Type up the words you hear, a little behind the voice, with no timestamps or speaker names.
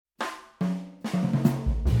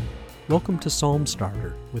Welcome to Psalm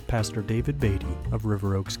Starter with Pastor David Beatty of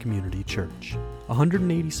River Oaks Community Church.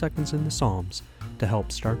 180 seconds in the Psalms to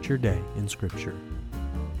help start your day in Scripture.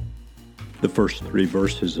 The first three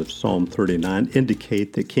verses of Psalm 39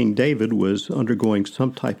 indicate that King David was undergoing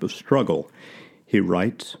some type of struggle. He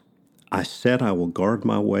writes, "I said I will guard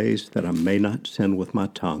my ways that I may not sin with my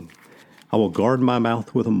tongue. I will guard my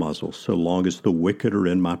mouth with a muzzle so long as the wicked are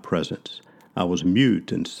in my presence. I was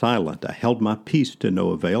mute and silent. I held my peace to no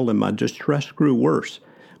avail, and my distress grew worse.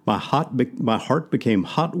 My heart became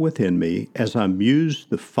hot within me. As I mused,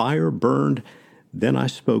 the fire burned. Then I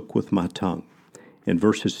spoke with my tongue." In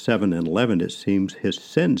verses 7 and 11, it seems his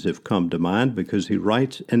sins have come to mind because he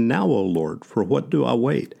writes, "And now, O Lord, for what do I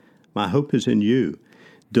wait? My hope is in you.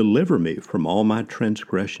 Deliver me from all my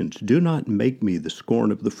transgressions. Do not make me the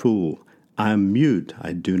scorn of the fool. I am mute.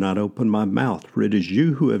 I do not open my mouth, for it is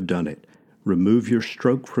you who have done it. Remove your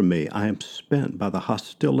stroke from me. I am spent by the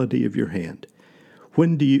hostility of your hand.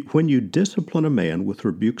 When you discipline a man with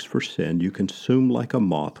rebukes for sin, you consume like a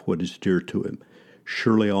moth what is dear to him.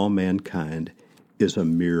 Surely all mankind is a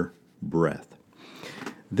mere breath."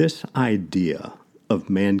 This idea of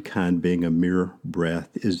mankind being a mere breath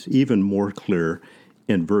is even more clear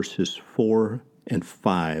in verses 4 and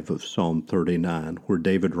 5 of Psalm 39, where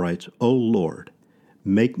David writes, "O Lord,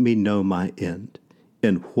 make me know my end.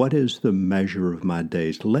 And what is the measure of my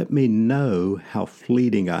days? Let me know how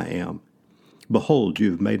fleeting I am. Behold, you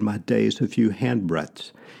have made my days a few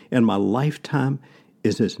handbreadths, and my lifetime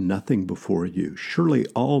is as nothing before you. Surely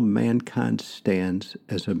all mankind stands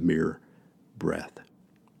as a mere breath."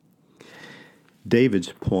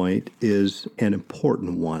 David's point is an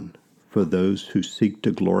important one for those who seek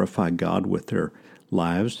to glorify God with their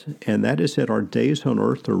lives, and that is that our days on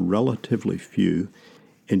earth are relatively few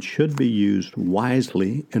and should be used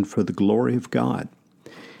wisely and for the glory of God.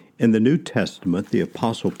 In the New Testament, the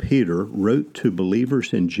Apostle Peter wrote to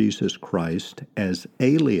believers in Jesus Christ as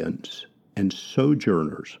aliens and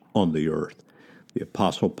sojourners on the earth. The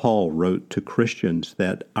Apostle Paul wrote to Christians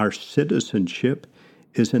that our citizenship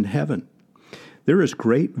is in heaven. There is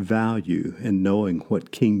great value in knowing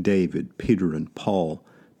what King David, Peter, and Paul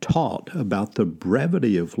taught about the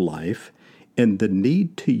brevity of life and the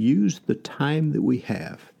need to use the time that we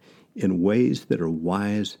have in ways that are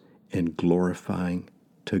wise and glorifying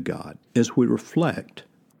to God. As we reflect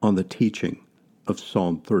on the teaching of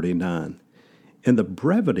Psalm 39 and the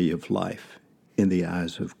brevity of life in the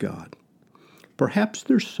eyes of God, perhaps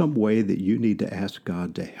there's some way that you need to ask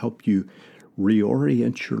God to help you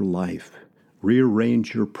reorient your life,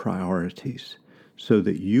 rearrange your priorities, so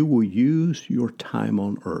that you will use your time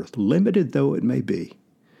on earth, limited though it may be,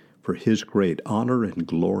 for His great honor and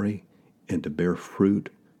glory and to bear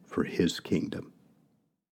fruit for His kingdom.